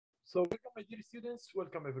So welcome, my dear students.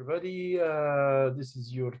 Welcome, everybody. This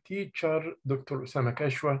is your teacher, Dr. Usama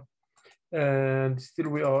Kashwa. And still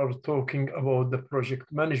we are talking about the project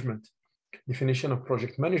management, definition of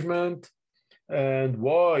project management, and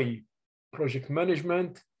why project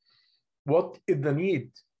management, what is the need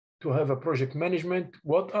to have a project management,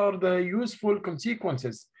 what are the useful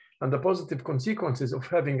consequences and the positive consequences of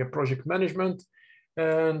having a project management,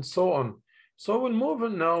 and so on. So we'll move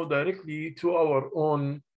on now directly to our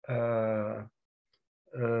own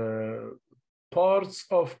parts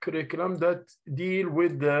of curriculum that deal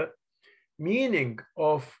with the meaning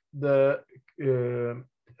of the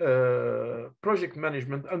project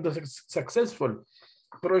management and the successful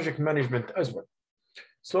project management as well.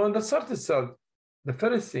 So on the start itself, the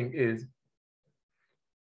first thing is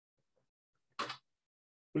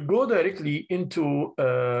we go directly into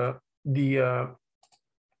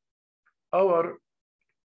our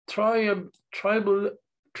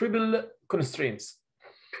triple constraints,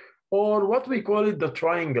 or what we call it, the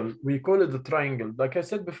triangle. We call it the triangle. Like I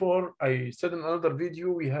said before, I said in another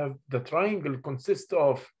video, we have the triangle consists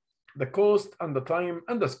of the cost and the time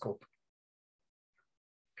and the scope.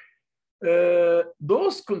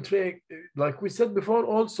 Those contract, like we said before,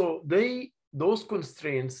 also those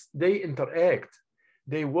constraints, they interact,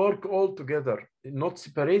 they work all together, not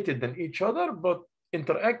separated than each other, but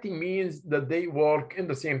interacting means that they work in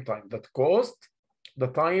the same time, that cost, the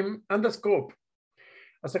time, and the scope.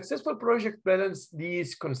 A successful project balance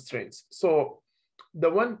these constraints. So the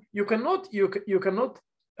one you cannot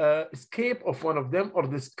escape of one of them or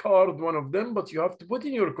discard one of them, but you have to put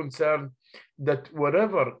in your concern that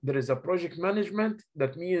wherever there is a project management,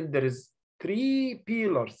 that means there is three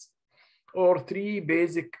pillars or three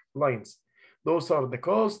basic lines. Those are the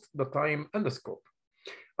cost, the time, and the scope.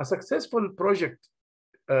 A successful project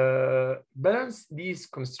balance these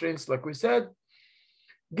constraints, like we said,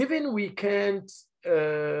 given we can't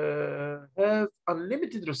have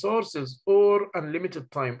unlimited resources or unlimited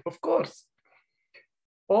time. Of course,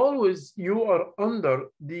 always you are under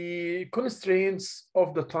the constraints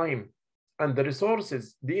of the time and the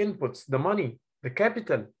resources, the inputs, the money, the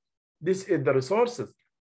capital. This is the resources.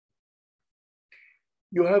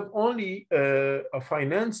 You have only a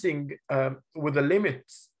financing with the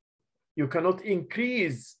limits. You cannot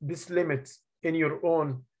increase this limit in your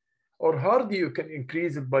own, or hardly you can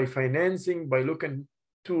increase it by financing, by looking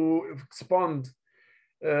to expand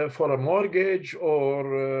for a mortgage,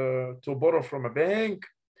 or to borrow from a bank,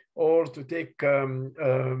 or to take a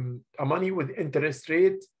money with interest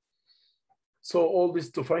rate. So all this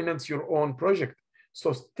to finance your own project.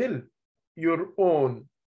 So still your own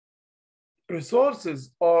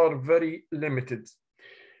resources are very limited.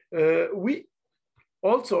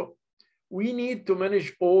 We need to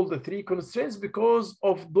manage all the three constraints. Because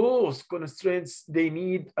of those constraints, they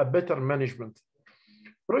need a better management.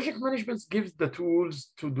 Project management gives the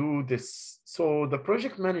tools to do this. So the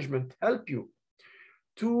project management help you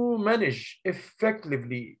to manage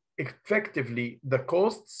effectively the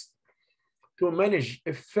costs, to manage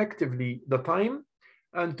effectively the time,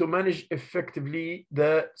 and to manage effectively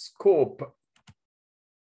the scope.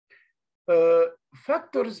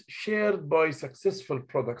 Factors shared by successful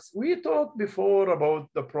products. We talked before about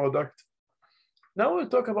the product. Now we'll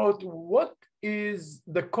talk about what is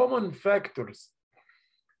the common factors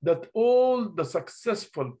that all the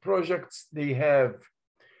successful projects they have.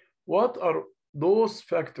 What are those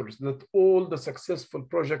factors that all the successful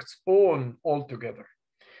projects own all together?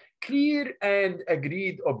 Clear and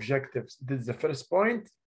agreed objectives. This is the first point.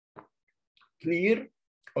 Clear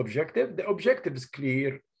objective. The objective is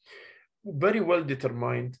clear, very well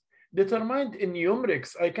determined. Determined in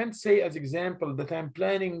numerics, I can't say as example that I'm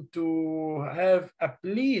planning to have a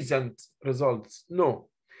pleasant results, no,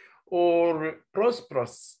 or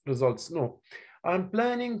prosperous results, no. I'm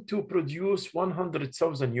planning to produce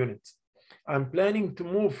 100,000 units. I'm planning to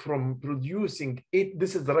move from producing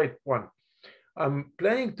this is the right one. I'm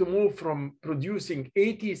planning to move from producing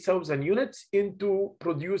 80,000 units into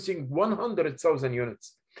producing 100,000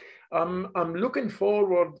 units. I'm looking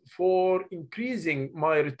forward for increasing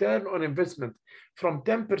my return on investment from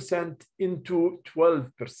 10% into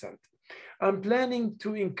 12%. I'm planning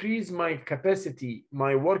to increase my capacity,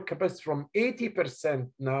 my work capacity, from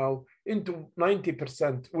 80% now into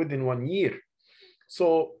 90% within 1 year.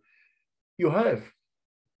 So you have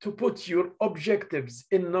to put your objectives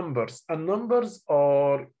in numbers, and numbers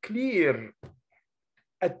are clear,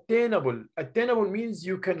 attainable. Attainable means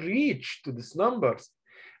you can reach to these numbers.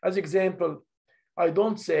 As example, I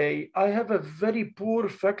don't say I have a very poor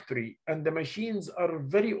factory and the machines are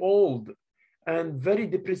very old and very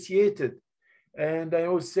depreciated. And I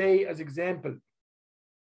will say, as example,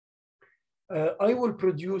 I will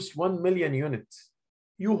produce 1 million units.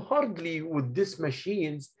 You hardly with these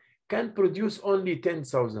machines can produce only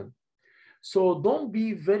 10,000. So don't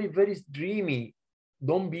be very, very dreamy.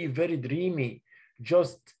 Don't be very dreamy.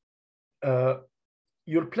 Just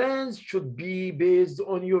your plans should be based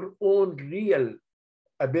on your own real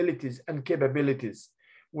abilities and capabilities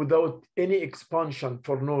without any expansion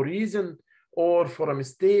for no reason or for a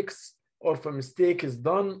mistakes or if a mistake is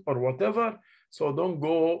done or whatever. So don't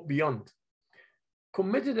go beyond.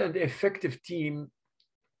 Committed and effective team,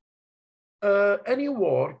 any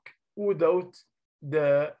work without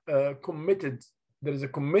the committed, there is a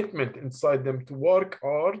commitment inside them to work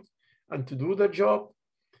hard and to do the job.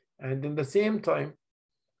 And in the same time,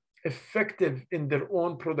 effective in their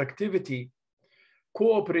own productivity,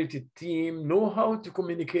 cooperative team, know how to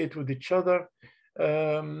communicate with each other,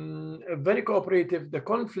 very cooperative, the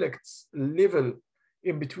conflicts level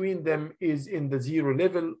in between them is in the 0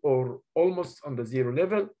 level or almost on the 0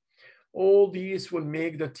 level. All these will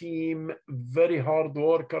make the team very hard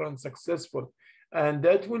worker and successful. And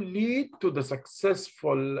that will lead to the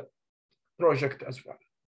successful project as well.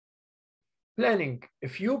 Planning.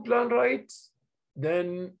 If you plan right,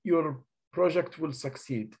 then your project will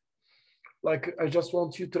succeed. Like I just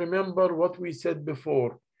want you to remember what we said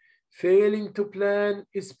before. Failing to plan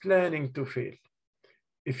is planning to fail.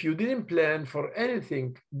 If you didn't plan for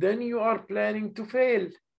anything, then you are planning to fail.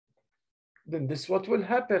 Then this is what will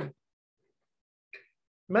happen.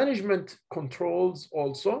 Management controls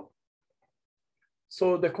also.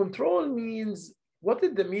 So the control means, what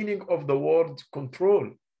is the meaning of the word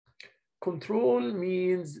control? Control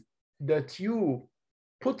means that you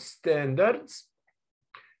put standards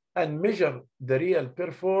and measure the real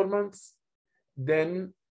performance,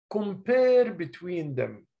 then compare between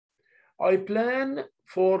them. I plan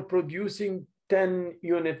for producing 10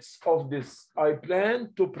 units of this. I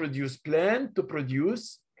plan to produce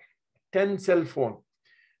 10 cell phone.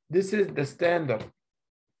 This is the standard.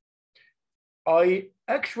 I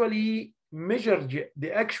actually measured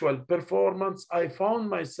the actual performance. I found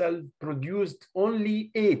myself produced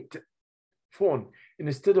only 8 phone.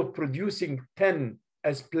 Instead of producing 10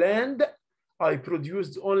 as planned, I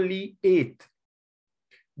produced only 8.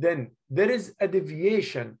 Then there is a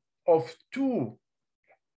deviation of 2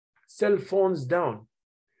 cell phones down.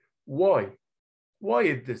 Why? Why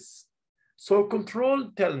is this? So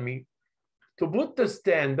control tell me to put the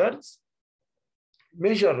standards,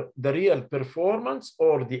 measure the real performance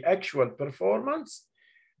or the actual performance,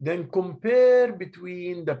 then compare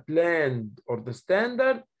between the planned or the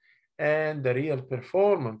standard and the real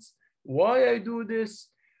performance. Why I do this?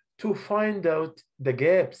 To find out the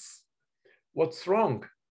gaps. What's wrong?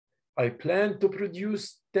 I plan to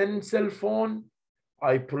produce 10 cell phone.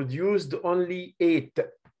 I produced only 8.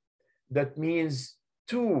 That means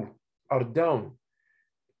 2 are down,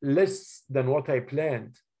 less than what I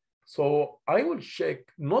planned. So I will check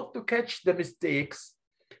not to catch the mistakes,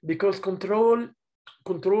 because control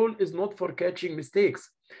is not for catching mistakes,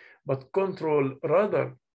 but control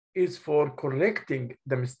rather is for correcting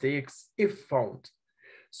the mistakes if found.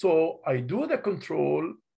 So I do the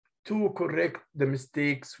control to correct the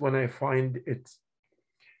mistakes when I find it.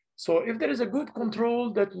 So if there is a good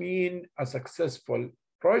control, that means a successful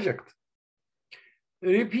project.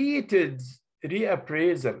 Repeated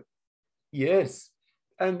reappraisal. Yes,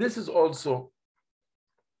 and this is also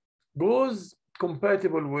goes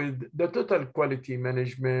compatible with the total quality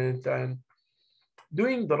management and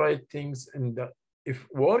doing the right things and if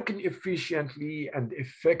working efficiently and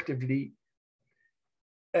effectively.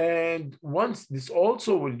 And once this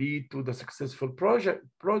also will lead to the successful project.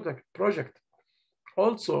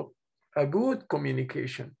 Also, a good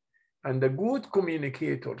communication and the good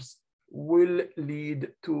communicators will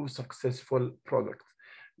lead to successful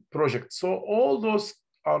projects. So all those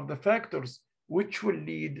are the factors which will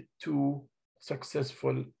lead to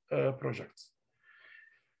successful projects.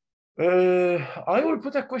 I will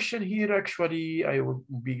put a question here. Actually, I will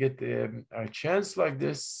get a chance like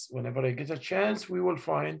this. Whenever I get a chance, we will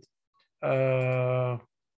find.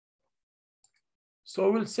 So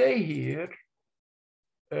we'll say here,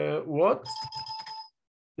 what?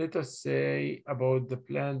 Let us say about the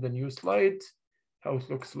plan, the new slide, how it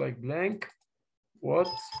looks like blank. What?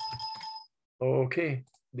 Okay,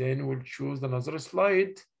 then we'll choose another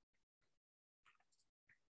slide.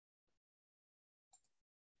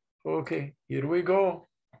 Okay, here we go.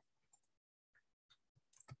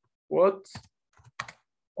 What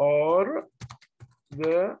are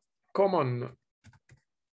the common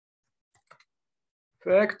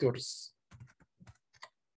factors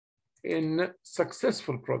in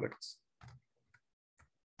successful products?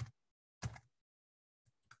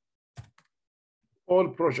 all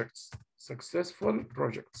projects, successful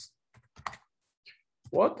projects.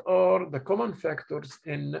 What are the common factors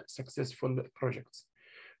in successful projects?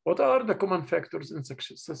 What are the common factors in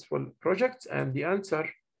successful projects? And the answer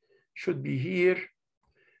should be here.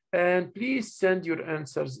 And please send your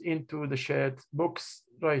answers into the chat box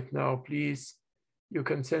right now, please. You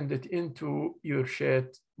can send it into your chat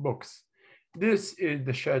box. This is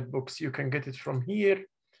the chat box. You can get it from here,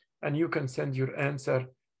 and you can send your answer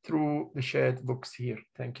through the chat box here.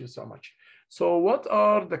 Thank you so much. So what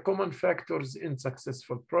are the common factors in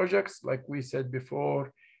successful projects? Like we said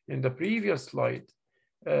before in the previous slide,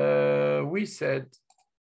 we said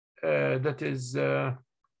that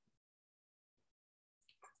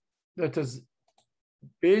is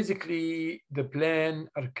basically the plan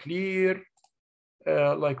are clear,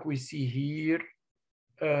 like we see here.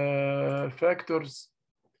 Factors,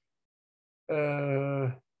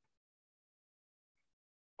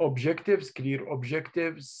 objectives, clear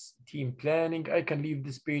objectives, team planning. I can leave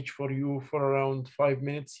this page for you for around 5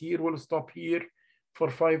 minutes here. We'll stop here for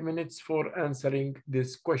 5 minutes for answering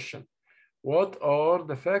this question. What are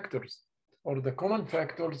the factors or the common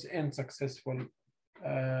factors in successful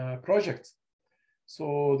projects?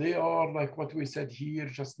 So they are like what we said here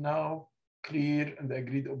just now: clear and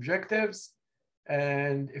agreed objectives,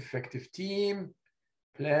 and effective team,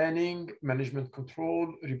 planning, management control,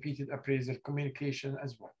 repeated appraisal communication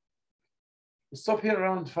as well. We'll stop here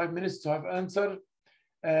around 5 minutes to have answer.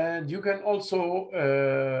 And you can also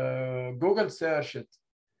Google search it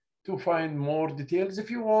to find more details if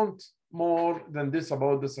you want more than this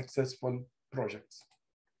about the successful projects.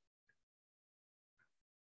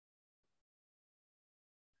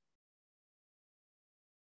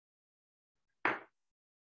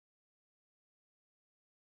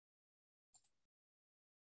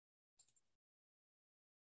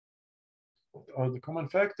 What are the common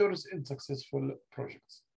factors in successful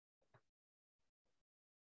projects?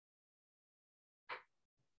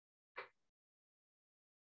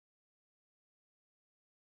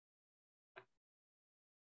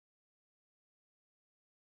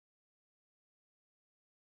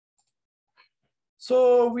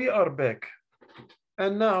 So we are back,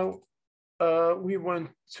 and now we went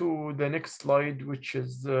to the next slide, which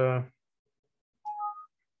is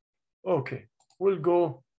okay. We'll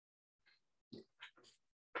go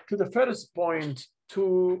to the first point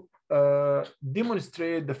to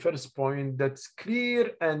demonstrate the first point, that's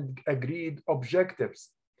clear and agreed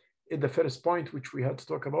objectives. In the first point, which we had to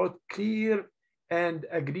talk about, clear and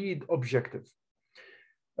agreed objective.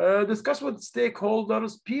 Discuss with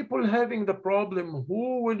stakeholders, people having the problem,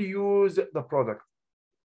 who will use the product.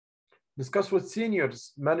 Discuss with seniors,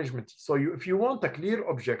 management. So if you want a clear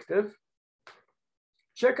objective,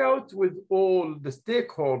 check out with all the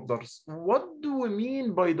stakeholders. What do we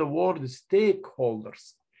mean by the word stakeholders?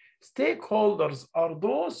 Stakeholders are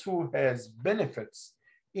those who has benefits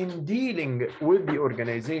in dealing with the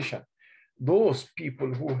organization. Those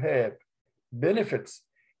people who have benefits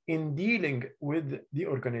in dealing with the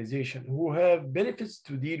organization, who have benefits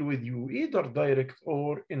to deal with you, either direct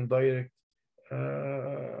or indirect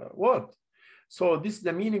word. So this is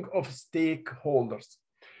the meaning of stakeholders.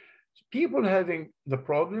 People having the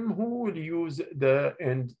problem who will use the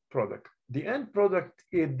end product. The end product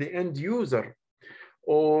is the end user,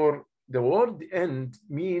 or the word end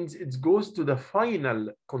means it goes to the final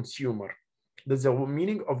consumer. That's the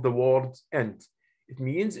meaning of the word end. It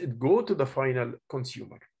means it goes to the final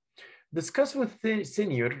consumer. Discuss with the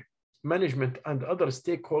senior management and other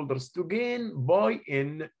stakeholders to gain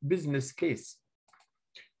buy-in business case.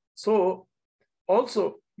 So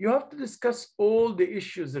also, you have to discuss all the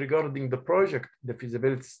issues regarding the project, the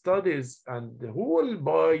feasibility studies, and who will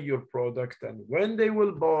buy your product and when they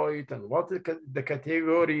will buy it and what the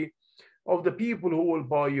category of the people who will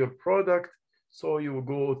buy your product. So you will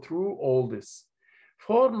go through all this.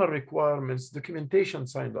 Formal requirements, documentation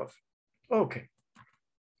signed off. Okay.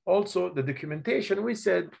 Also, the documentation, we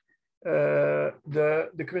said the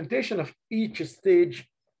documentation of each stage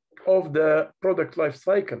of the product life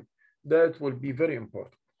cycle, that will be very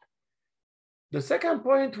important. The second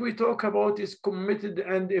point we talk about is committed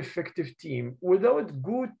and effective team. Without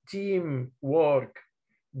good team work,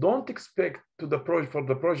 don't expect for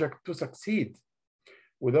the project to succeed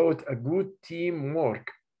without a good teamwork.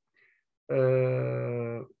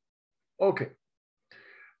 Okay.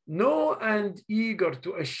 Know and eager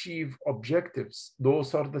to achieve objectives.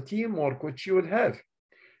 Those are the teamwork which you will have.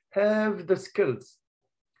 Have the skills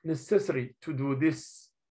necessary to do this,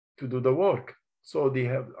 to do the work. So they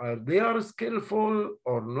are skillful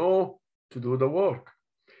or no to do the work.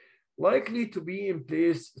 Likely to be in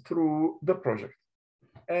place through the project.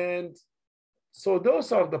 And So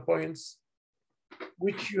those are the points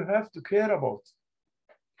which you have to care about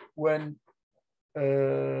when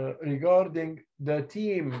regarding the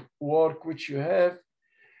team work which you have.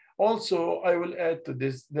 Also, I will add to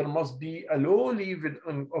this, there must be a low level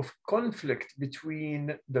of conflict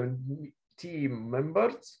between the team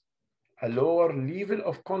members, a lower level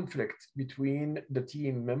of conflict between the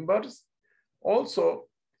team members. Also,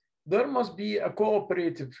 there must be a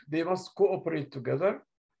cooperative, they must cooperate together.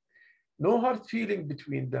 No hard feeling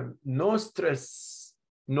between them, no stress,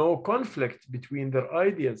 no conflict between their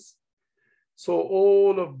ideas. So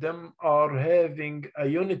all of them are having a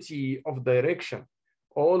unity of direction.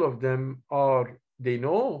 All of them they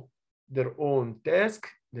know their own task,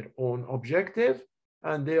 their own objective,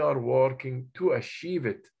 and they are working to achieve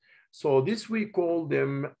it. So this we call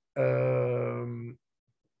them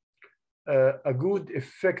a good,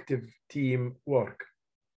 effective team work.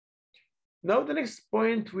 Now, the next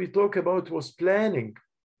point we talk about was planning.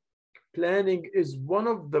 Planning is one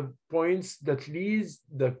of the points that leads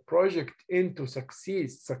the project into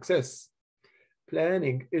success.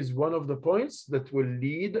 Planning is one of the points that will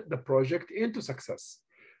lead the project into success.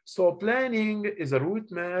 So planning is a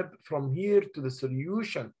route map from here to the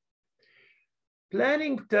solution.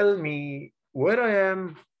 Planning tells me where I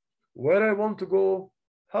am, where I want to go,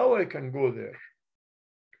 how I can go there.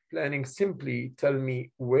 Planning simply tells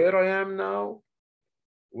me where I am now,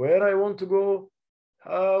 where I want to go,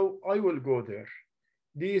 how I will go there.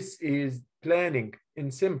 This is planning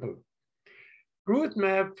in simple. Route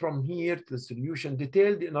map from here to the solution,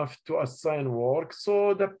 detailed enough to assign work.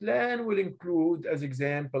 So the plan will include, as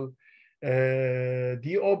example,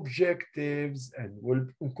 the objectives, and will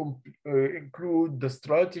include the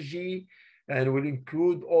strategy, and will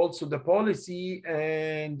include also the policy,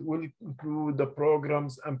 and will include the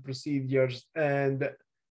programs and procedures and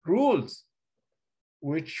rules,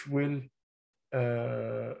 which will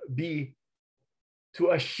be to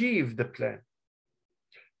achieve the plan.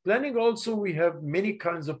 Planning also, we have many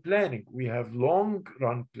kinds of planning. We have long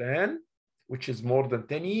run plan, which is more than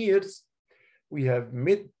 10 years. We have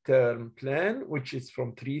mid-term plan, which is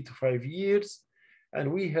from 3 to 5 years.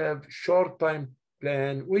 And we have short time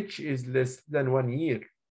plan, which is less than 1 year.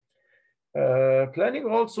 Planning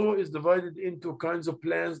also is divided into kinds of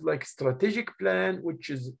plans like strategic plan, which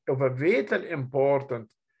is of a vital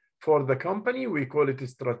importance for the company. We call it a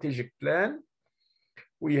strategic plan.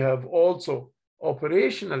 We have also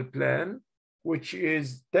operational plan, which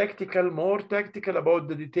is tactical, more tactical about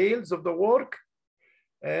the details of the work.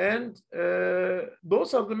 And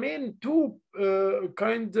those are the main two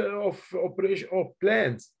kinds of operation of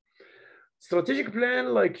plans. Strategic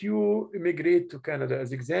plan, like you immigrate to Canada,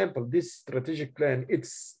 as example, this strategic plan,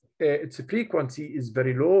 its frequency is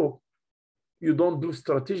very low. You don't do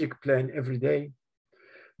strategic plan every day.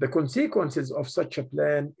 The consequences of such a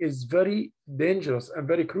plan is very dangerous and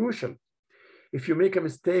very crucial. If you make a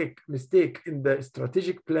mistake in the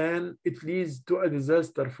strategic plan, it leads to a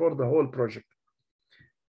disaster for the whole project.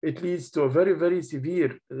 It leads to a very, very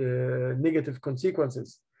severe negative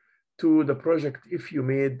consequences to the project if you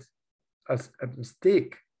made a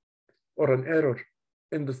mistake or an error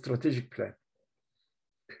in the strategic plan.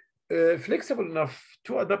 Flexible enough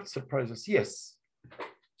to adapt surprises, yes.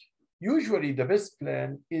 Usually the best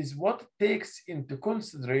plan is what takes into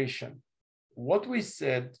consideration what we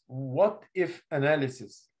said, what if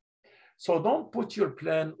analysis. So don't put your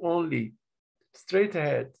plan only straight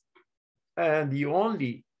ahead and the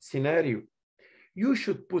only scenario. You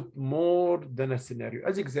should put more than a scenario.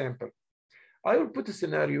 As example, I will put a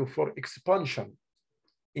scenario for expansion,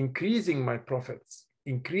 increasing my profits,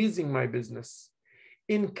 increasing my business,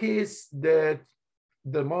 in case that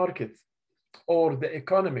the market or the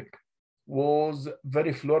economic was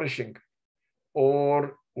very flourishing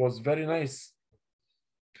or was very nice,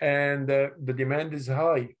 and the demand is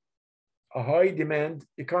high, a high demand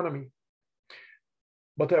economy.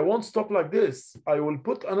 But I won't stop like this. I will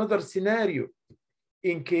put another scenario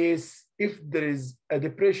in case if there is a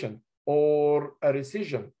depression or a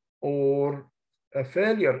recession or a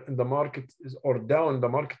failure in the market or down, the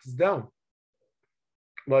market is down.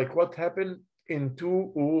 Like what happened in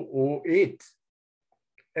 2008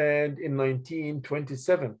 and in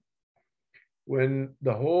 1927. When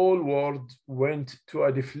the whole world went to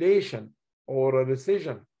a deflation or a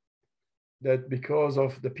recession, that because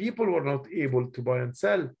of the people were not able to buy and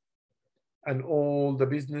sell, and all the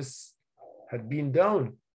business had been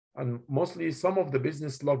down, and mostly some of the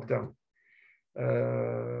business locked down,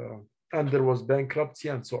 and there was bankruptcy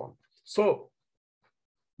and so on. So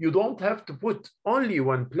you don't have to put only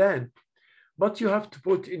one plan, but you have to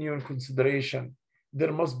put in your consideration,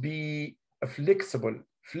 there must be a flexible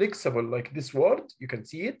flexible, like this word, you can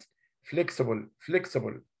see it, flexible,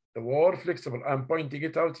 flexible, the word flexible, I'm pointing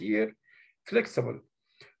it out here, flexible,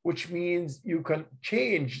 which means you can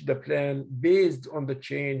change the plan based on the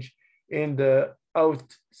change in the out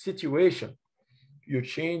situation. You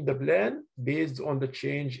change the plan based on the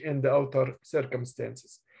change in the outer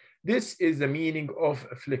circumstances. This is the meaning of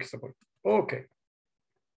flexible. Okay.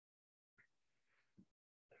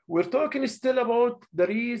 We're talking still about the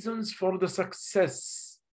reasons for the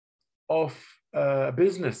success of a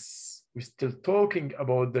business. We're still talking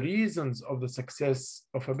about the reasons of the success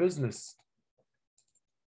of a business.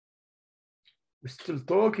 We're still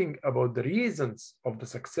talking about the reasons of the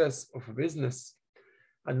success of a business.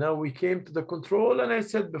 And now we came to the control, and I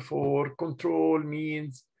said before, control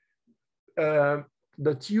means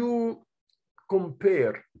that you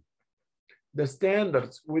compare the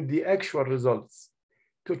standards with the actual results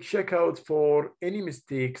to check out for any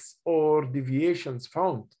mistakes or deviations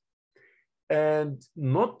found, and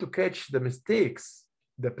not to catch the mistakes.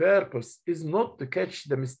 The purpose is not to catch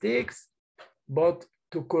the mistakes, but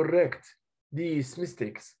to correct these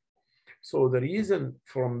mistakes. So the reason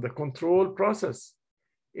from the control process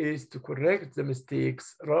is to correct the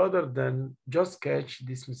mistakes rather than just catch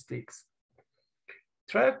these mistakes.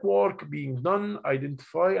 Track work being done,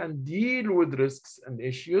 identify and deal with risks and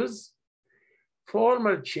issues.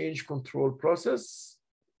 Formal change control process.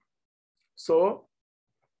 So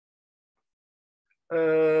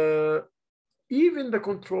even the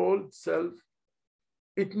control itself,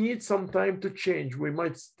 it needs some time to change. We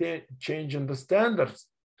might change in the standards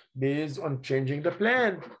based on changing the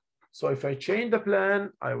plan. So if I change the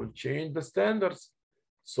plan, I will change the standards.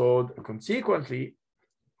 So consequently,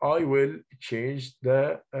 I will change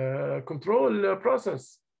the control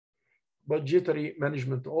process. Budgetary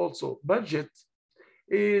management also. Budget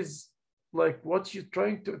is like what you're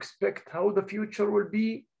trying to expect how the future will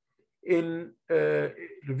be in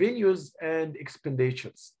revenues and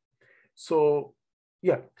expenditures. So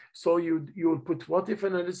yeah, so you'll put what if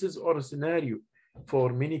analysis or a scenario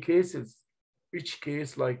for many cases. Each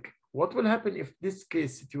case, like what will happen if this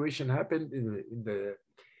case situation happened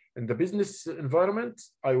in the business environment,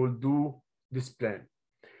 I will do this plan.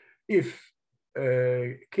 If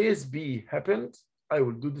case B happened, I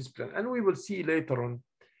will do this plan. And we will see later on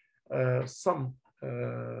some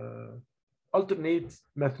alternate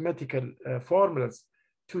mathematical formulas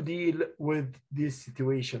to deal with these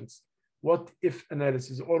situations. What if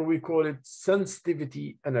analysis, or we call it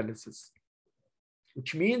sensitivity analysis,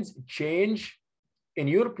 which means change in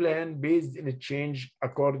your plan based on a change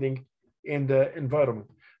according in the environment.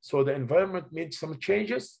 So the environment made some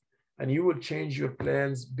changes, and you will change your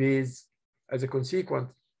plans based as a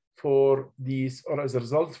consequence for these, or as a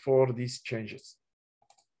result for these changes.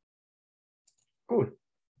 Cool.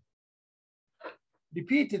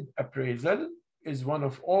 Repeated appraisal is one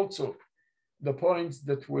of also the points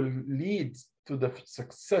that will lead to the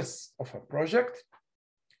success of a project.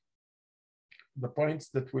 The points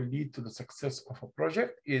that will lead to the success of a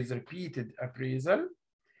project is repeated appraisal.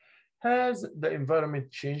 Has the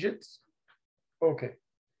environment changed? Okay.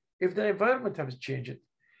 If the environment has changed,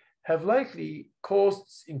 have likely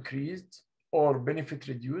costs increased or benefit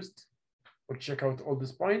reduced? We'll check out all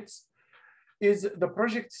these points. Is the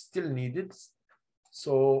project still needed?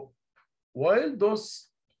 So while those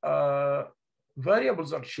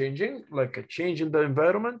variables are changing, like a change in the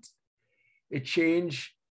environment, a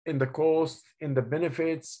change in the cost, in the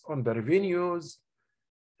benefits, on the revenues,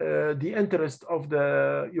 the interest of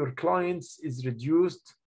your clients is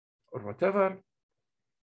reduced or whatever,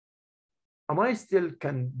 am I still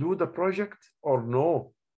can do the project or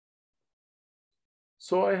no?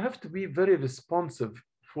 So I have to be very responsive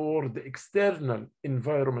for the external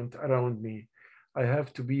environment around me. I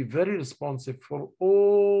have to be very responsive for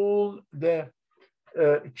all the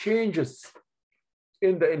changes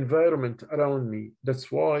in the environment around me.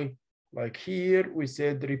 That's why, like here, we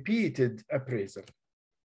said repeated appraisal.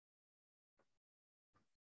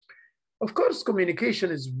 Of course,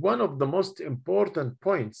 communication is one of the most important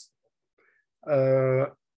points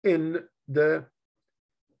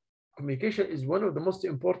communication is one of the most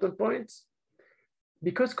important points,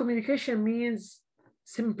 because communication means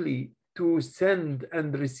simply to send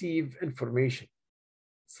and receive information.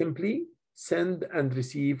 Simply send and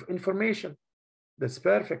receive information. That's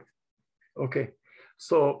perfect. Okay,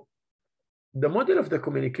 so the model of the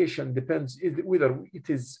communication depends whether it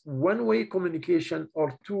is one-way communication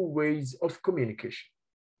or two ways of communication.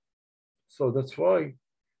 So that's why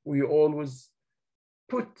we always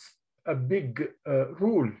put a big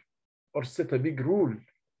rule, or set a big rule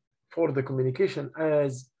for the communication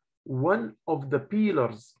as one of the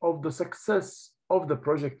pillars of the success of the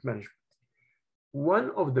project management. One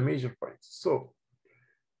of the major points. So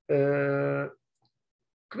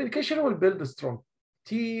communication will build a strong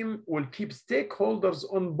team, will keep stakeholders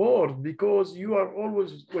on board, because you are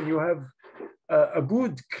always, when you have a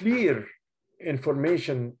good, clear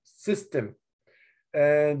information system,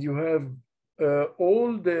 and you have all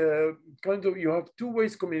the kind of, you have two-way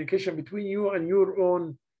communication between you and your own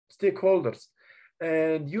stakeholders,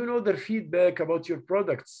 and you know their feedback about your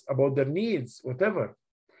products, about their needs, whatever,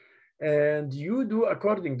 and you do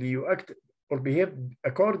accordingly, you act or behave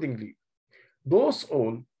accordingly. Those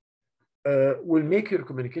all will make your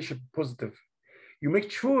communication positive. You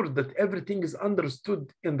make sure that everything is understood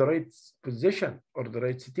in the right position or the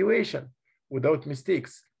right situation without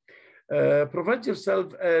mistakes. Provide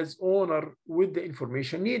yourself as owner with the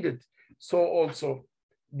information needed. So also,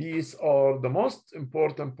 these are the most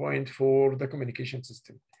important point for the communication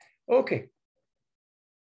system. Okay.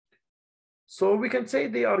 So we can say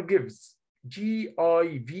they are gives,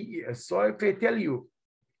 G-I-V-E-S. So if I tell you,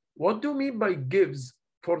 what do you mean by gives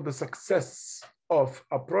for the success of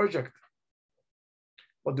a project?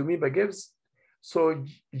 What do you mean by gives? So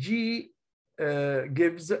G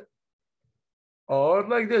gives are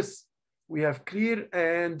like this. We have clear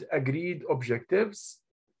and agreed objectives.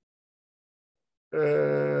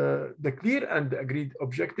 The clear and agreed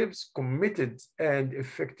objectives, committed and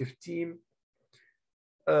effective team,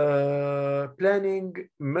 planning,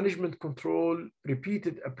 management control,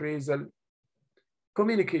 repeated appraisal,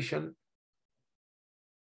 communication.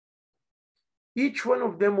 Each one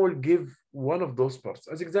of them will give one of those parts.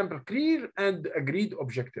 As example, clear and agreed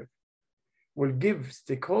objective will give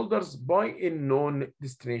stakeholders buy-in known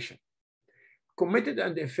destination. Committed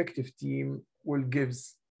and effective team will give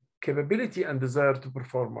capability and desire to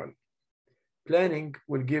perform well. Planning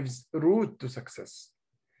will give route to success.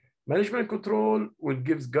 Management control will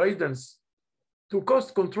give guidance to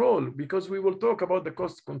cost control, because we will talk about the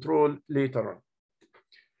cost control later on.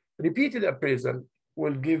 Repeated appraisal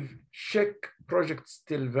will give check project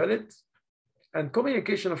still valid, and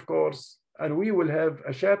communication, of course, and we will have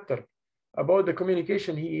a chapter about the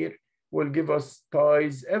communication here, will give us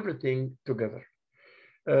ties everything together.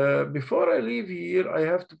 Before I leave here, I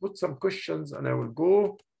have to put some questions, and I will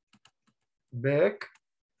go back.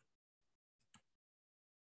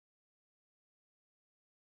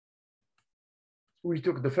 We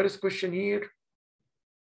took the first question here.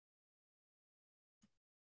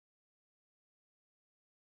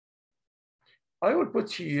 I will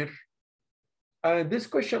put here, and this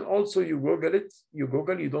question also, you Google it, you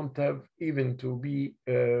don't have even to be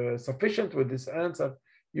sufficient with this answer.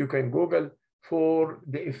 You can Google for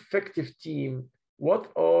the effective team.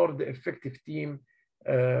 What are the effective team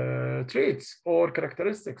traits or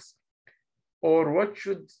characteristics, or what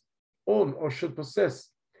should own or should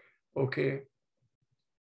possess? Okay.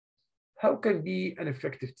 How can be an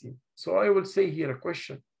effective team? So I will say here a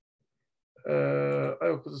question. I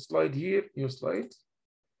will put a slide here, new slide.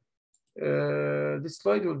 This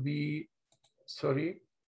slide will be, sorry.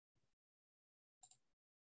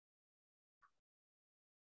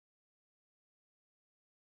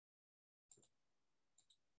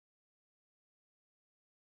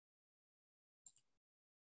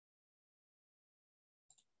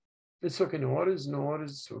 It's okay, no worries,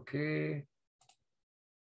 okay.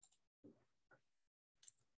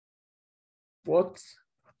 What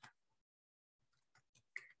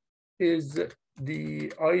is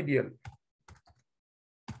the ideal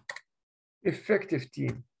effective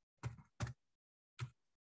team?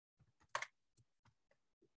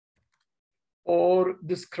 Or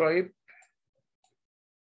describe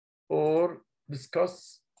or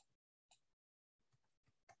discuss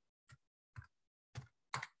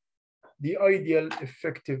the ideal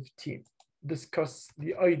effective team. Discuss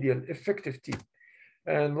the ideal effective team.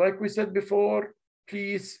 And like we said before,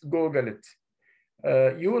 please Google it.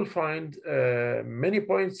 You will find many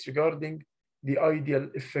points regarding the ideal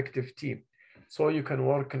effective team. So you can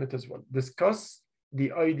work on it as well. Discuss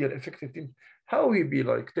the ideal effective team. How will be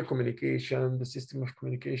like the communication, the system of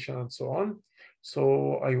communication, and so on.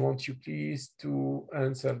 So I want you please to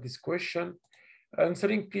answer this question.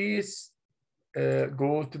 Answering, please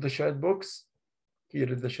go to the chat box. Here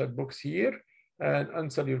is the chat box here, and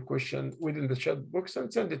answer your question within the chat box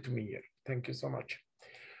and send it to me here. Thank you so much.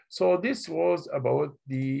 So this was about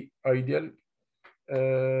the ideal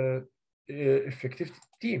effective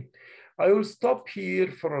team. I will stop here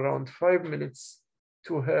for around 5 minutes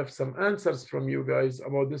to have some answers from you guys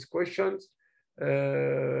about these questions.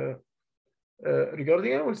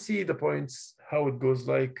 Regarding, I will see the points, how it goes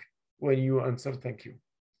like when you answer. Thank you.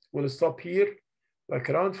 We'll stop here like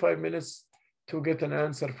around 5 minutes to get an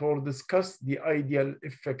answer for discuss the ideal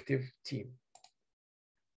effective team.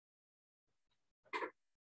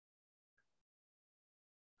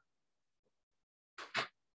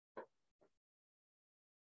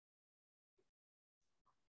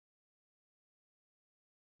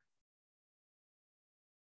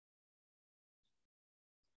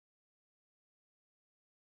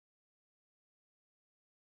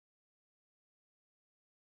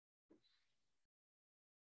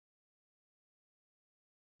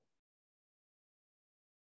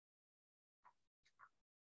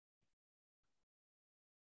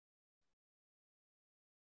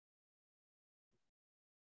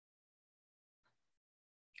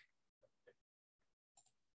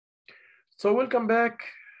 So welcome back.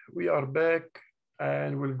 We are back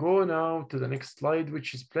and we'll go now to the next slide,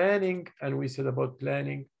 which is planning. And we said about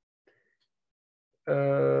planning.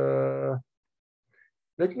 Let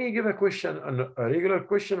me give a question, a regular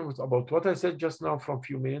question about what I said just now from a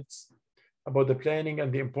few minutes about the planning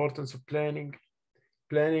and the importance of planning.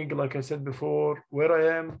 Planning, like I said before, where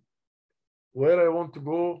I am, where I want to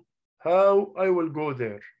go, how I will go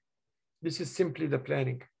there. This is simply the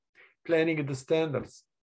planning. Planning is the standards.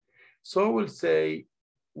 So we'll say,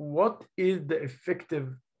 what is the effective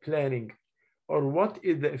planning, or what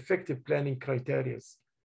is the effective planning criteria?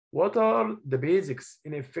 What are the basics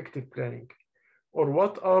in effective planning, or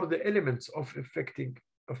what are the elements of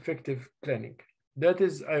effective planning? That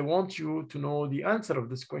is, I want you to know the answer of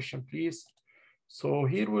this question, please. So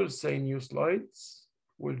here we'll say new slides.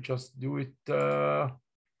 We'll just do it.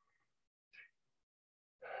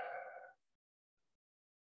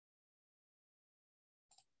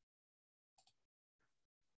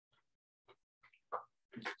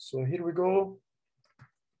 So here we go.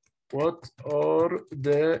 What are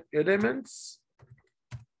the elements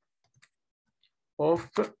of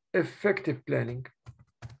effective planning?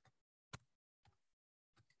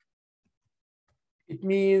 It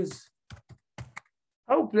means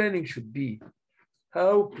how planning should be.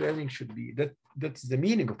 How planning should be. That's the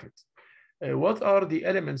meaning of it. What are the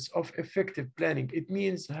elements of effective planning? It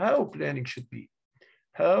means how planning should be.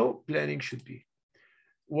 How planning should be.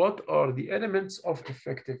 What are the elements of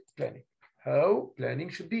effective planning? How planning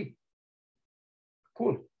should be.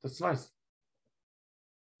 Cool, that's nice.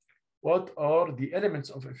 What are the elements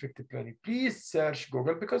of effective planning? Please search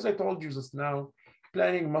Google, because I told you just now,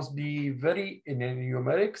 planning must be very in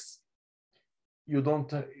numerics.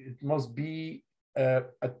 It must be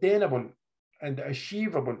attainable and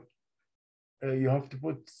achievable. You have to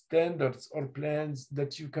put standards or plans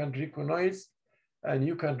that you can recognize and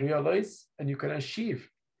you can realize and you can achieve.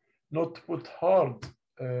 Not put hard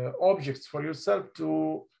objects for yourself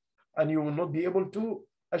and you will not be able to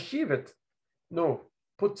achieve it. No,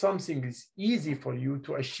 put something is easy for you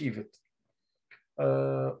to achieve it.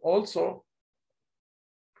 Also,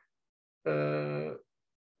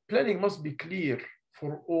 planning must be clear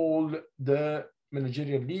for all the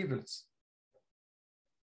managerial levels.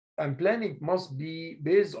 And planning must be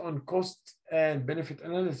based on cost and benefit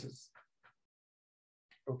analysis.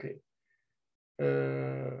 Okay.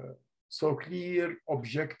 So clear,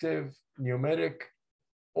 objective, numeric,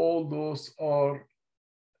 all those are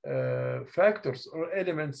factors or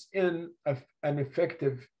elements in an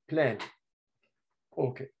effective plan.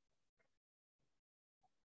 Okay.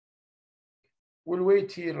 We'll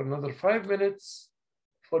wait here another 5 minutes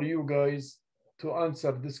for you guys to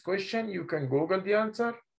answer this question. You can Google the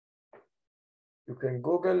answer. You can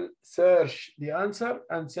Google search the answer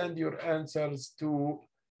and send your answers to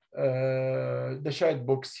the chat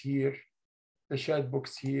box here. The chat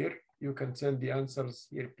box here. You can send the answers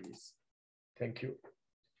here, please. Thank you.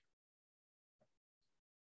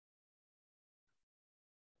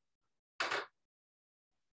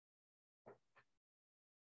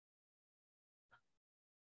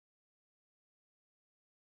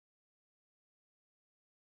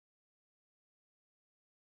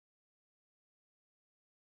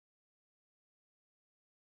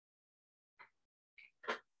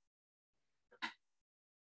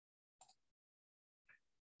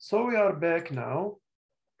 So we are back now.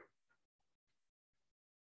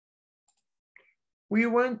 We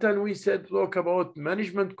went and we said, look about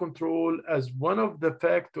management control as one of the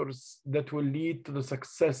factors that will lead to the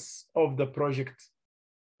success of the project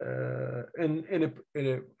in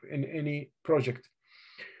any project.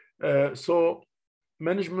 So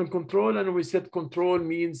management control, and we said control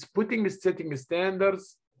means setting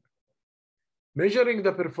standards, measuring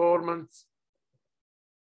the performance,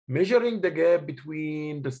 measuring the gap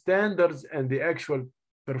between the standards and the actual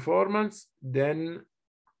performance, then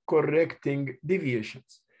correcting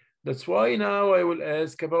deviations. That's why now I will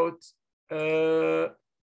ask about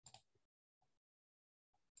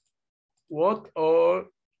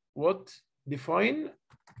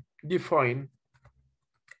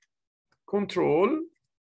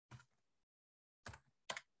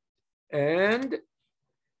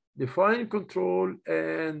define control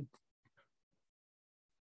and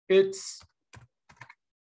its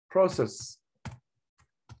process.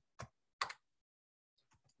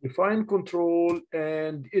 Define control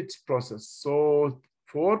and its process. So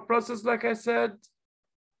for process, like I said,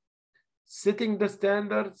 setting the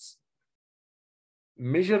standards,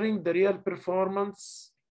 measuring the real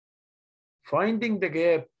performance, finding the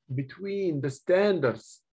gap between the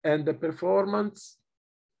standards and the performance,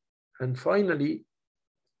 and finally,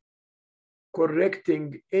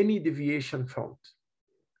 correcting any deviation found.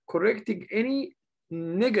 Correcting any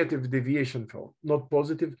negative deviation found, not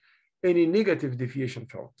positive, any negative deviation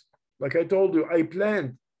found. Like I told you, I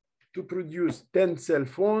planned to produce 10 cell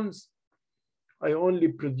phones. I only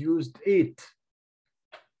produced 8.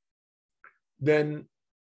 Then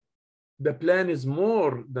the plan is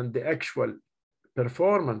more than the actual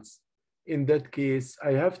performance. In that case,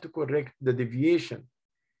 I have to correct the deviation.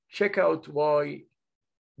 Check out why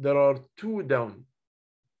there are 2 down,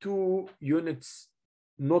 2 units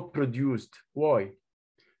not produced. Why?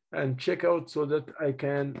 And check out so that I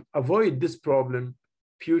can avoid this problem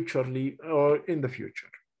futurely or in the future.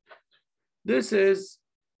 This is,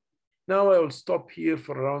 now I will stop here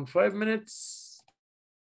for around 5 minutes.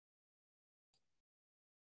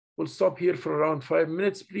 We'll stop here for around 5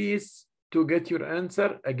 minutes, please, to get your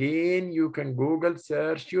answer. Again, you can Google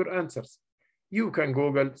search your answers. You can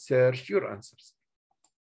Google search your answers.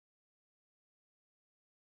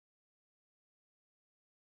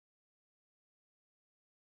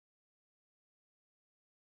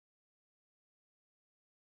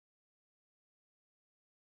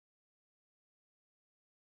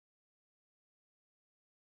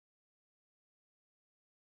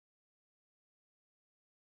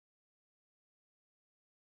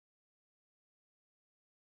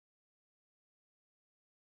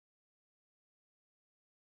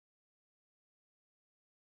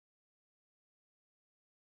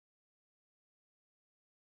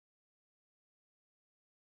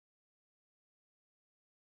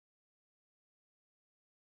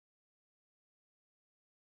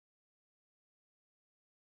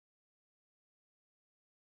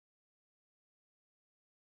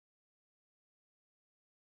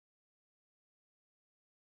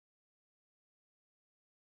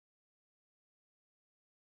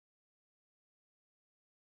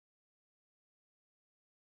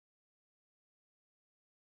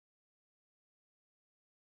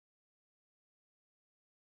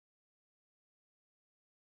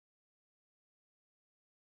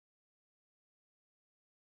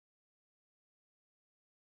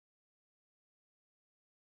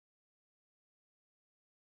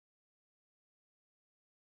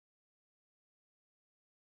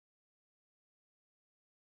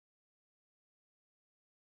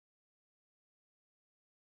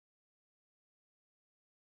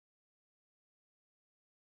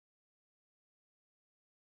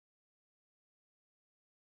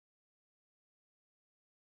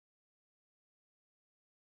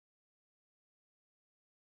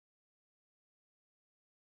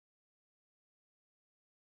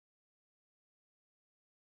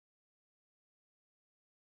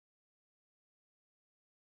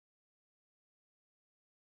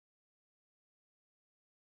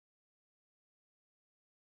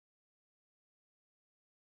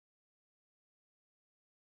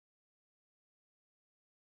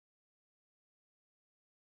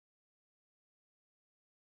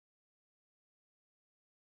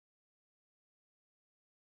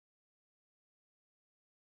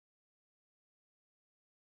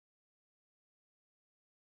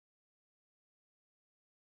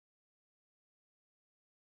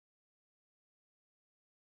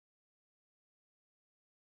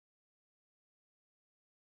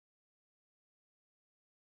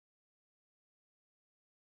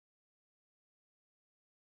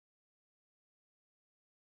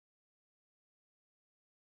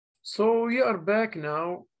 So we are back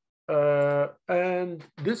now, and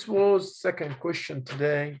this was second question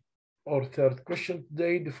today, or third question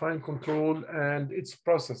today, define control and its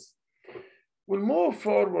process. We'll move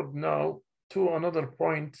forward now to another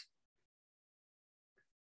point.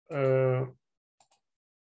 The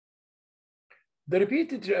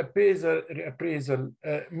repeated reappraisal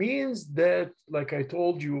means that, like I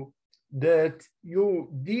told you, that you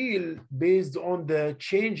deal based on the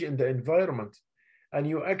change in the environment and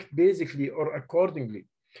you act basically or accordingly.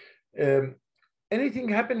 Anything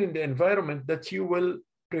happen in the environment that you will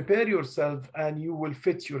prepare yourself and you will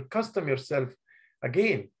fit your custom yourself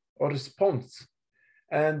again, or response.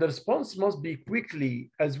 And the response must be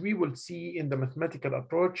quickly, as we will see in the mathematical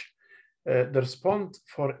approach. The response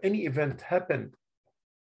for any event happened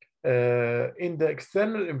in the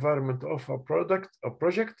external environment of a product or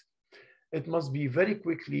project, it must be very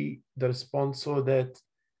quickly the response so that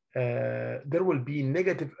there will be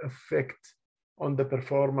negative effect on the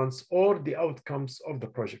performance or the outcomes of the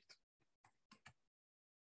project.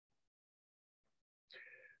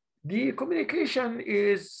 The communication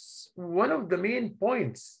is one of the main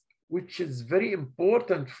points which is very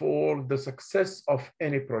important for the success of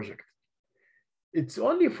any project. It's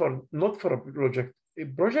only for, not for a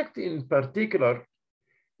project in particular,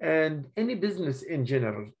 and any business in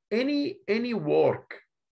general, any work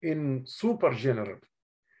in super general.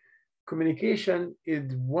 Communication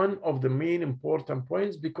is one of the main important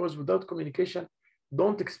points, because without communication,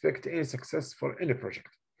 don't expect any success for any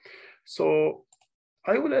project. So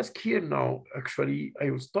I will ask here now, actually, I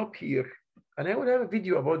will stop here and I will have a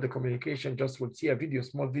video about the communication. Just we'll see a video,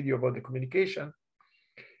 small video about the communication.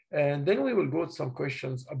 And then we will go to some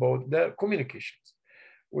questions about the communications.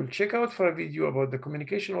 We'll check out for a video about the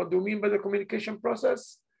communication. What do we mean by the communication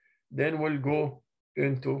process? Then we'll go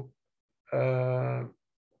into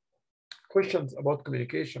questions about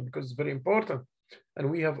communication, because it's very important. And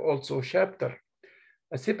we have also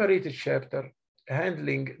a separated chapter,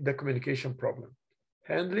 handling the communication problem.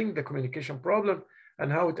 Handling the communication problem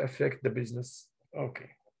and how it affects the business. Okay.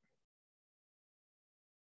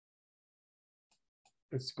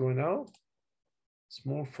 Let's go now. Let's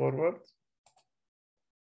move forward.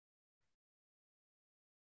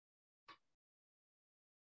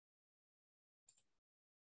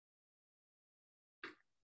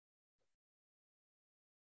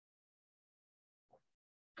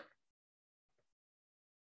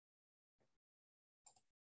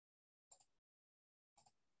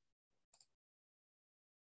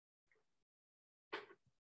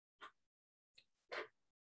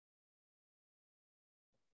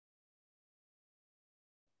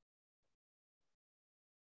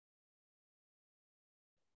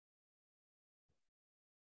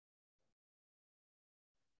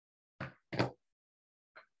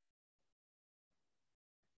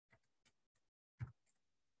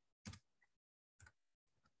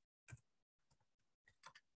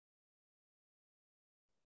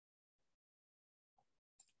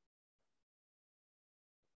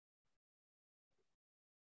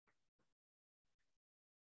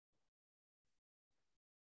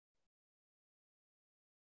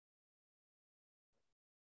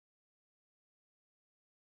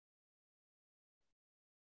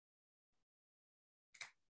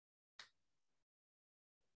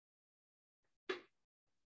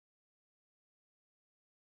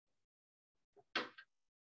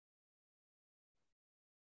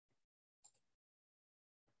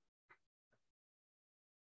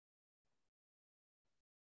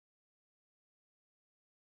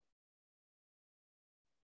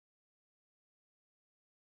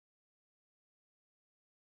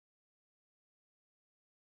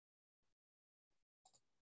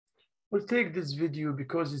 We'll take this video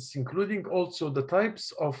because it's including also the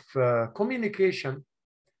types of communication.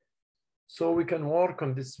 So we can work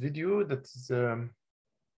on this video. That's not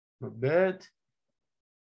bad.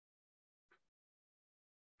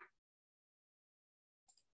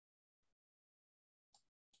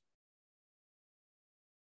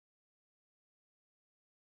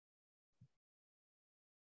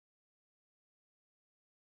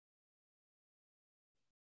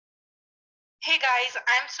 Hey guys,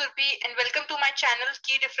 I'm Surbi and welcome to my channel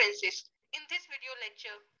Key Differences. In this video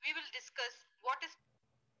lecture, we will discuss what is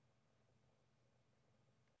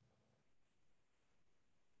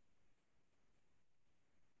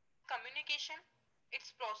communication,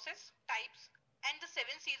 its process, types, and the 7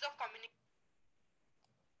 C's of communication.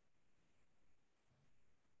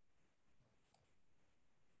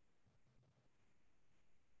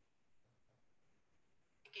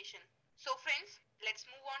 So friends, let's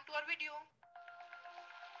move on to our video.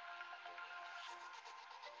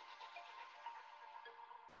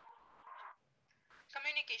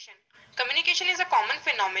 Communication. Communication is a common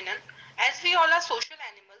phenomenon. As we all are social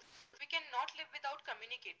animals, we cannot live without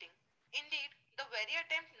communicating. Indeed, the very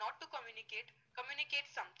attempt not to communicate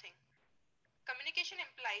communicates something. Communication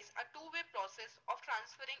implies a two-way process of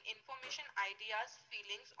transferring information, ideas,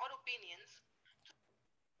 feelings, or opinions.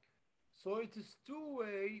 So it is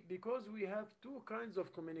two-way because we have two kinds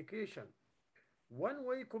of communication.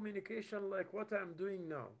 One-way communication like what I'm doing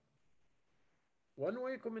now.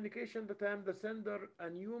 One-way communication that I am the sender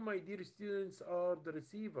and you, my dear students, are the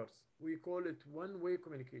receivers. We call it one-way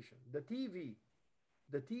communication. The TV,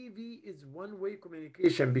 The TV is one-way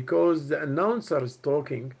communication because the announcer is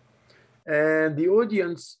talking and the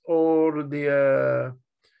audience or the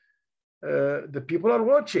people are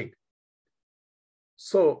watching.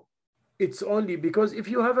 So it's only because if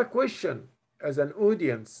you have a question as an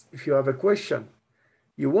audience, if you have a question,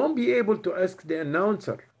 you won't be able to ask the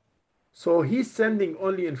announcer. So he's sending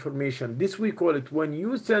only information. This we call it, when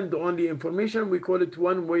you send only information, we call it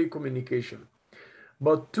one-way communication.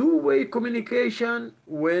 But two-way communication,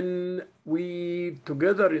 when we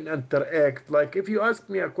together interact, like if you ask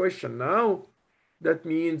me a question now, that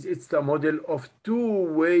means it's the model of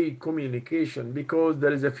two-way communication because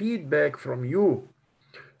there is a feedback from you.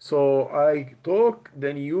 So I talk,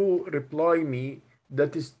 then you reply me.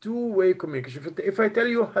 That is two-way communication. If I tell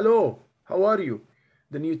you, hello, how are you?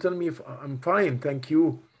 Then you tell me, if I'm fine, thank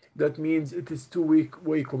you. That means it is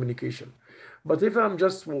two-way communication. But if I'm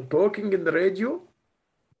just talking in the radio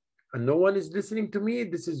and no one is listening to me,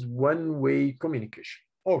 this is one-way communication.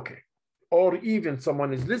 Okay. Or even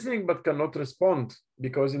someone is listening but cannot respond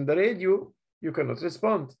because in the radio, you cannot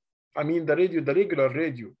respond. I mean the radio, the regular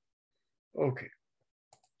radio. Okay.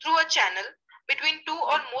 Through a channel between two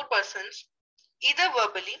or more persons, either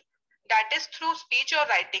verbally, that is through speech or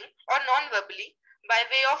writing, or non-verbally, by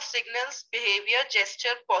way of signals, behavior,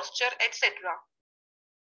 gesture, posture, etc.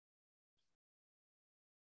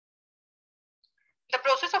 The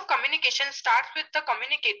process of communication starts with the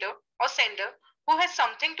communicator or sender who has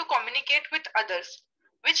something to communicate with others,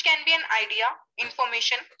 which can be an idea,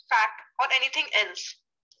 information, fact, or anything else.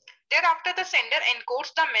 Thereafter, the sender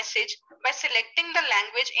encodes the message by selecting the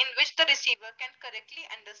language in which the receiver can correctly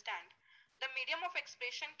understand. The medium of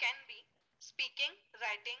expression can be speaking,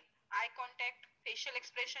 writing, eye contact, facial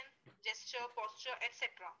expression, gesture, posture, etc.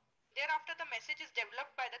 Thereafter, the message is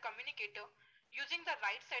developed by the communicator using the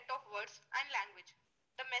right set of words and language.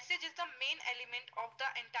 The message is the main element of the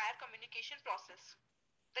entire communication process.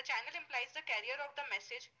 The channel implies the carrier of the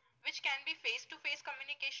message, which can be face-to-face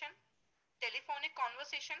communication, telephonic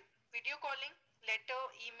conversation, video calling, letter,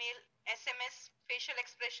 email, SMS, facial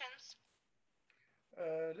expressions.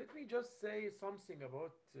 Let me just say something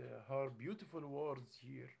about her beautiful words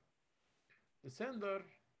here. The sender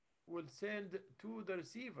will send to the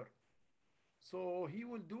receiver. So he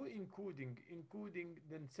will do encoding,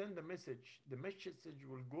 then send a message. The message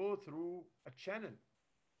will go through a channel.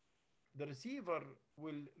 The receiver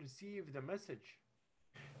will receive the message.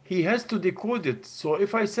 He has to decode it. So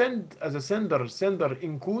if I send as a sender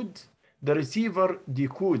encode, the receiver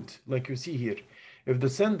decode, like you see here. If the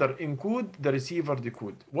sender encode, the receiver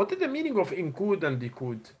decode. What is the meaning of encode and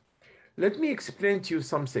decode? Let me explain to you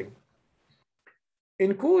something.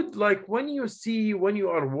 Encode, like when you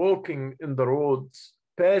are walking in the road,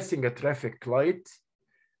 passing a traffic light,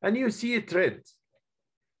 and you see it red,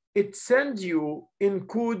 it sends you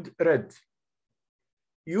encode red.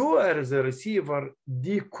 You as a receiver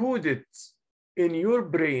decode it in your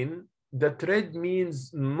brain that red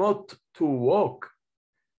means not to walk.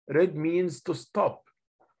 Red means to stop.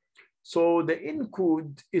 So the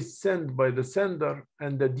encode is sent by the sender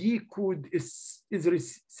and the decode is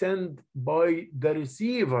sent by the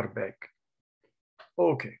receiver back.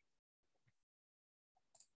 Okay.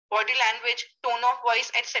 Body language, tone of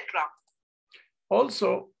voice, etc.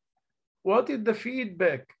 Also, what is the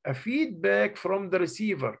feedback? A feedback from the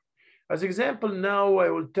receiver. As example, now I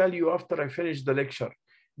will tell you after I finish the lecture.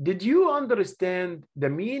 Did you understand the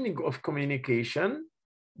meaning of communication?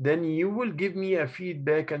 Then you will give me a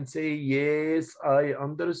feedback and say, yes, I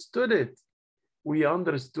understood it. We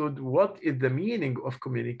understood what is the meaning of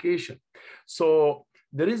communication. So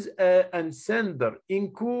there is a sender,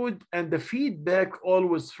 encode, and the feedback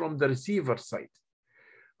always from the receiver side.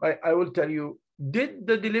 I will tell you, did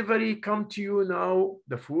the delivery come to you now?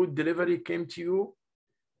 The food delivery came to you?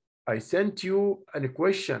 I sent you a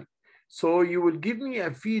question. So you will give me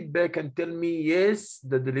a feedback and tell me, yes,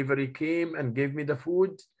 the delivery came and gave me the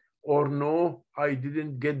food, or no, I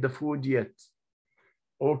didn't get the food yet.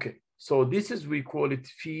 Okay, so this is, we call it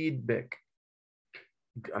feedback.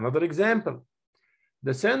 Another example,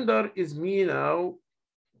 the sender is me now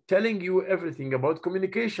telling you everything about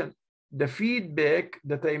communication. The feedback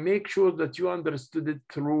that I make sure that you understood it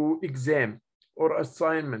through exam or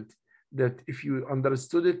assignment, that if you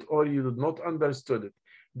understood it or you did not understood it,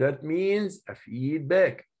 that means a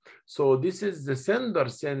feedback. So this is the sender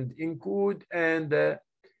send encode and the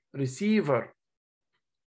receiver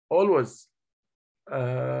always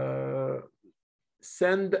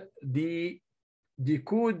send the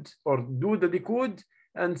decode or do the decode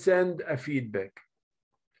and send a feedback.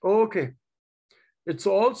 Okay. It's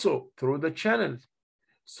also through the channel.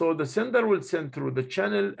 So the sender will send through the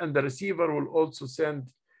channel and the receiver will also send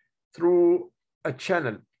through a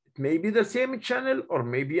channel. It may be the same channel or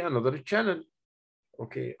maybe another channel.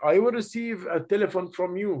 Okay, I will receive a telephone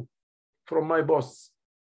from you, from my boss.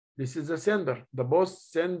 This is a sender. The boss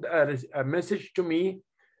send a message to me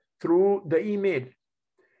through the email.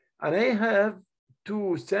 And I have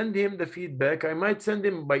to send him the feedback. I might send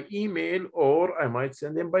him by email or I might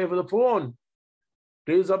send him by the phone.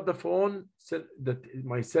 Raise up the phone,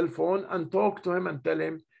 my cell phone, and talk to him and tell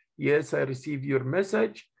him, yes, I received your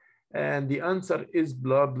message and the answer is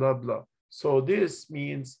blah, blah, blah. So this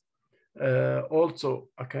means also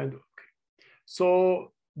a kind of,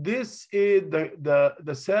 so this is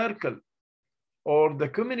the circle or the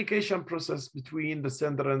communication process between the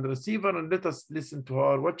sender and the receiver. And let us listen to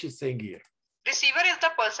her, what she's saying here. Receiver is the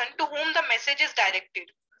person to whom the message is directed.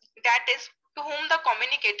 That is, to whom the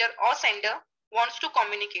communicator or sender wants to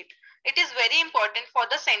communicate. It is very important for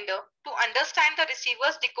the sender to understand the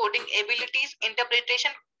receiver's decoding abilities,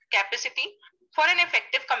 interpretation capacity for an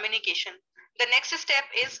effective communication. The next step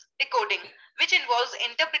is decoding, which involves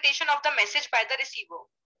interpretation of the message by the receiver.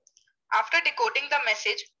 After decoding the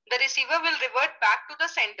message, the receiver will revert back to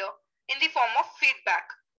the sender in the form of feedback.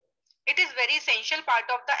 It is very essential part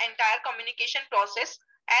of the entire communication process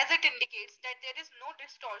as it indicates that there is no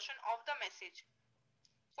distortion of the message.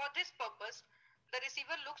 For this purpose, the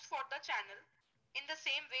receiver looks for the channel in the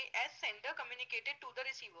same way as sender communicated to the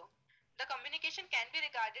receiver. The communication can be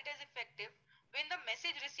regarded as effective when the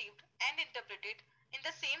message received and interpreted in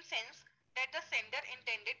the same sense that the sender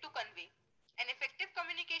intended to convey. An effective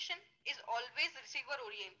communication is always receiver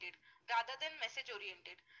oriented rather than message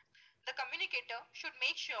oriented. The communicator should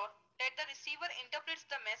make sure that the receiver interprets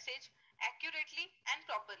the message accurately and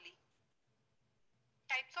properly.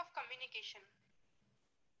 Types of communication.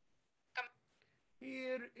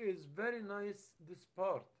 Here is very nice, this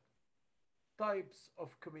part. Types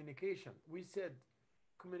of communication. We said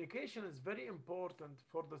communication is very important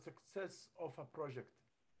for the success of a project.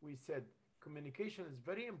 We said communication is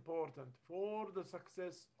very important for the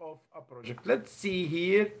success of a project. Let's see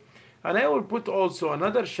here, and I will put also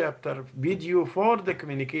another chapter video for the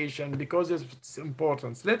communication because of its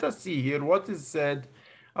importance. Let us see here what is said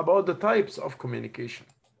about the types of communication.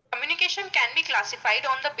 Communication can be classified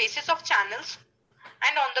on the basis of channels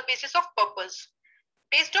and on the basis of purpose.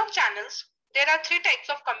 Based on channels, there are three types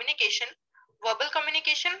of communication: verbal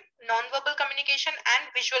communication, non-verbal communication, and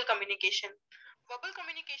visual communication. Verbal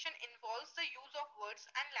communication involves the use of words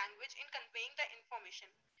and language in conveying the information.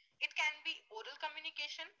 It can be oral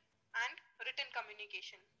communication and written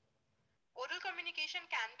communication. Oral communication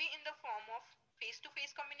can be in the form of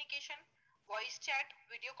face-to-face communication, voice chat,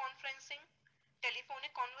 video conferencing,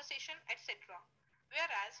 telephonic conversation, etc.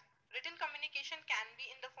 Whereas written communication can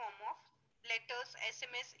be in the form of letters,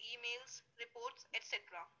 SMS, emails, reports,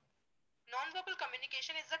 etc. Non-verbal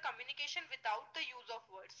communication is the communication without the use of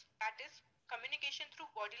words. That is, communication through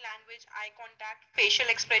body language, eye contact, facial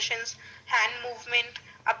expressions, hand movement,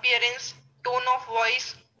 appearance, tone of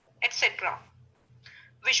voice, etc.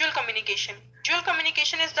 Visual communication. Visual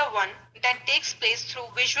communication is the one that takes place through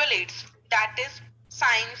visual aids. That is,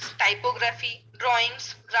 signs, typography,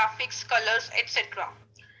 drawings, graphics, colors, etc.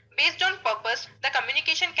 Based on purpose, the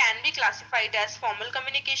communication can be classified as formal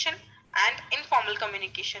communication and informal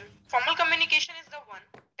communication. Formal communication is the one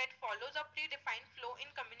that follows a predefined flow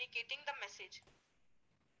in communicating the message.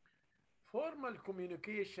 Formal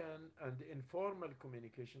communication and informal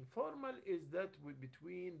communication. Formal is that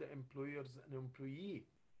between the employers and employee,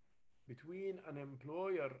 between an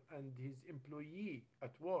employer and his employee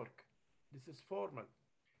at work. This is formal.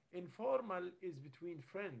 Informal is between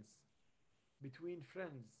friends, between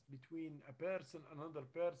a person, another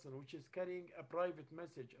person, which is carrying a private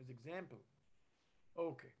message as example.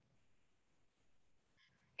 Okay.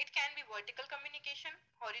 It can be vertical communication,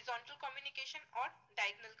 horizontal communication, or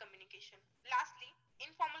diagonal communication. Lastly,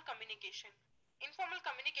 informal communication. Informal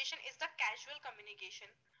communication is the casual communication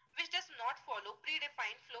which does not follow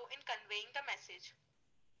predefined flow in conveying the message.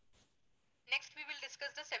 Next, we will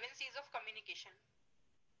discuss the 7 C's of communication.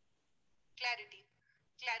 Clarity.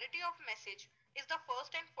 Clarity of message is the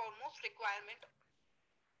first and foremost requirement.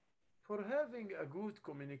 For having a good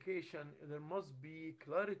communication, there must be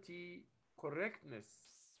clarity, correctness.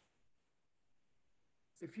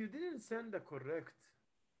 If you didn't send a correct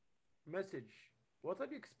message, what are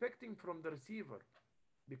you expecting from the receiver?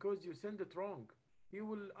 Because you send it wrong. He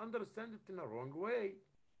will understand it in a wrong way.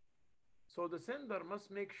 So the sender must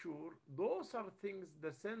make sure, those are things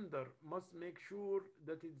the sender must make sure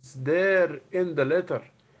that it's there in the letter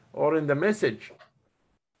or in the message.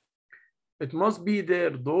 It must be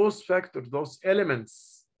there, those factors, those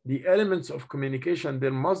elements. the elements of communication,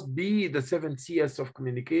 there must be the 7 Cs of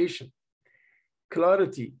communication.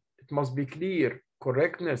 Clarity, it must be clear.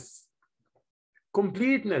 Correctness,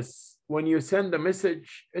 completeness. When you send a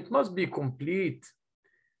message, it must be complete.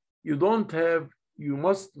 You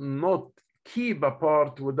must not keep a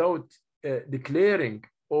part without declaring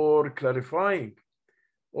or clarifying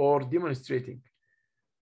or demonstrating.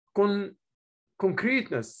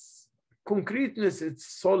 Concreteness, it's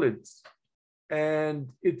solid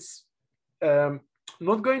and it's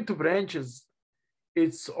not going to branches.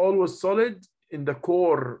 It's always solid in the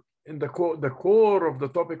core, the core of the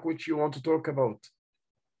topic which you want to talk about.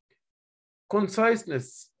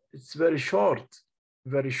 Conciseness, it's very short,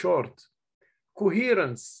 very short.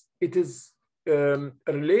 Coherence, it is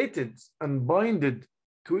related and binded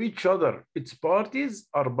to each other. Its parties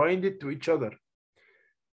are binded to each other.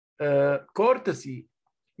 Courtesy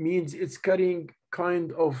means it's carrying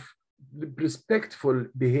kind of respectful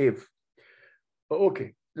behave.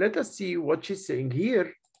 Okay, let us see what she's saying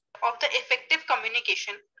here. Of the effective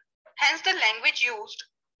communication. Hence, the language used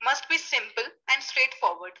must be simple and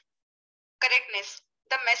straightforward. Correctness.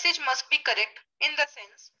 The message must be correct in the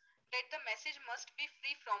sense that the message must be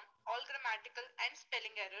free from all grammatical and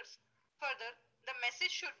spelling errors. Further, the message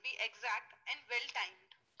should be exact and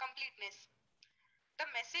well-timed. Completeness. The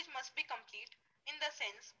message must be complete in the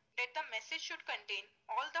sense that the message should contain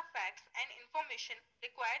all the facts and information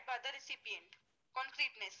required by the recipient.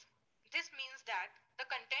 Concreteness. This means that the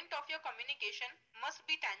content of your communication must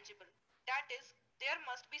be tangible. That is, there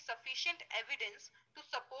must be sufficient evidence to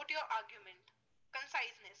support your argument.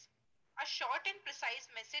 Conciseness. A short and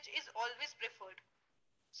precise message is always preferred.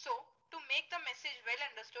 So, to make the message well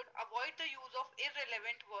understood, avoid the use of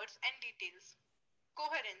irrelevant words and details.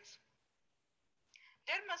 Coherence.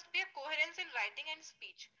 There must be a coherence in writing and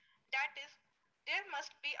speech. That is, there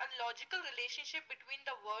must be a logical relationship between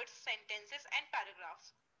the words, sentences, and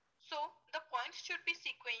paragraphs. So, the points should be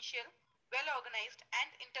sequential, well organized,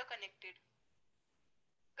 and interconnected.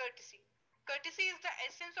 Courtesy. Courtesy is the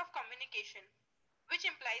essence of communication, which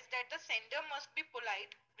implies that the sender must be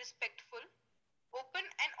polite, respectful, open,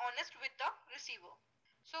 and honest with the receiver.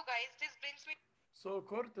 So, guys, this brings me. So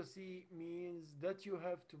courtesy means that you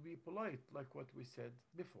have to be polite, like what we said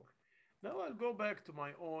before. Now I'll go back to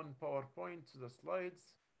my own PowerPoint, to the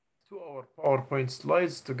slides, to our PowerPoint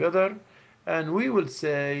slides together, and we will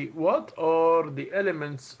say what are the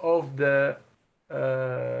elements of the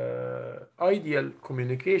ideal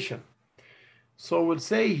communication. So we'll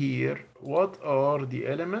say here, what are the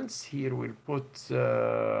elements? Here we'll put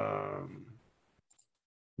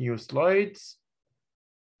new slides.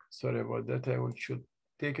 Sorry about that, should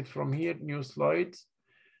take it from here, new slides.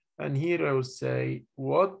 And here I will say,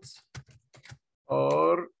 what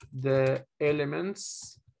are the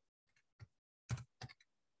elements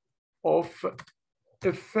of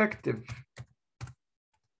effective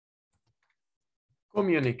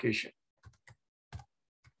communication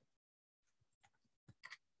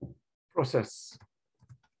process?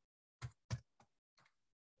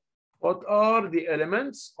 What are the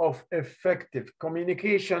elements of effective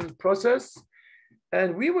communication process?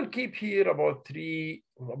 And we will keep here about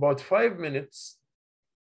 5 minutes,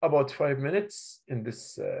 in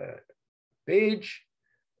this page.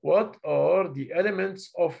 What are the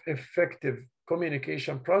elements of effective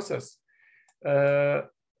communication process?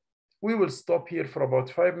 We will stop here for about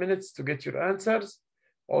 5 minutes to get your answers.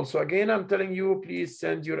 Also, again, I'm telling you, please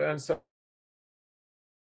send your answer.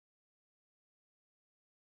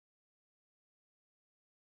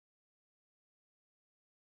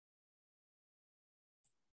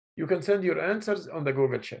 You can send your answers on the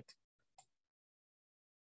Google chat.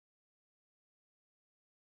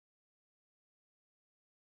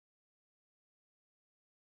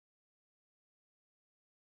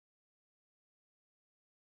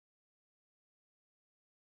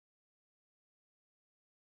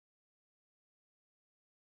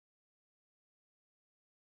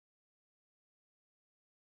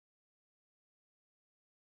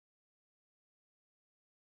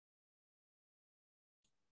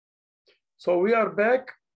 So we are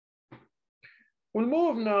back. We'll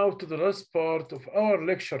move now to the last part of our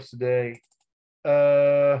lecture today,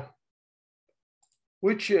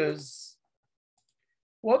 which is,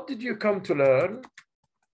 what did you come to learn?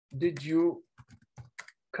 Did you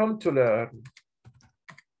come to learn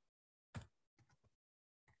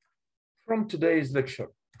from today's lecture?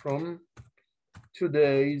 From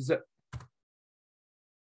today's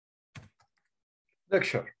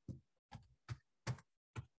lecture.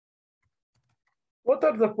 What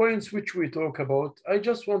are the points which we talk about? I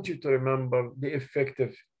just want you to remember the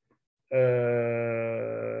effective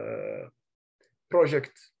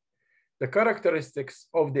project, the characteristics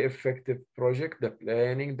of the effective project, the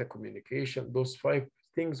planning, the communication, those 5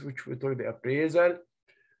 things which we talk, the appraisal,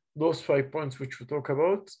 those 5 points which we talk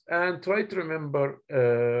about, and try to remember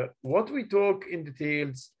what we talk in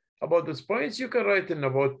details about those points. You can write in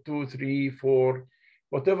about 2, 3, 4,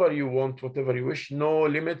 whatever you want, whatever you wish, no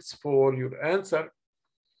limits for your answer.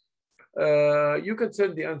 You can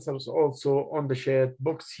send the answers also on the chat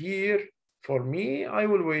box here. For me, I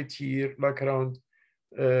will wait here like around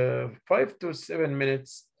 5 to 7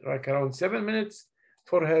 minutes, like around 7 minutes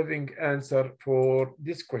for having answer for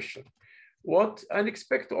this question. What and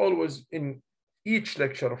expect always in each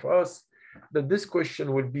lecture of us that this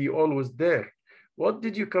question will be always there. What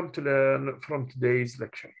did you come to learn from today's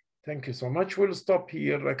lecture? Thank you so much. We'll stop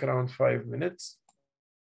here like around 5 minutes.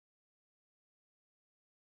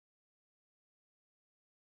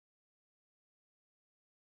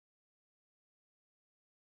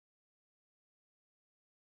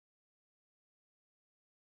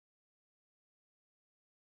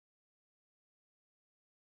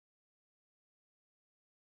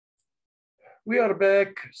 We are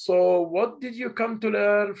back. So what did you come to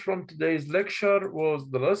learn from today's lecture was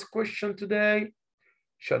the last question today.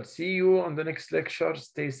 Shall see you on the next lecture.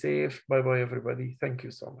 Stay safe. Bye-bye, everybody. Thank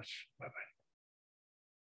you so much. Bye-bye.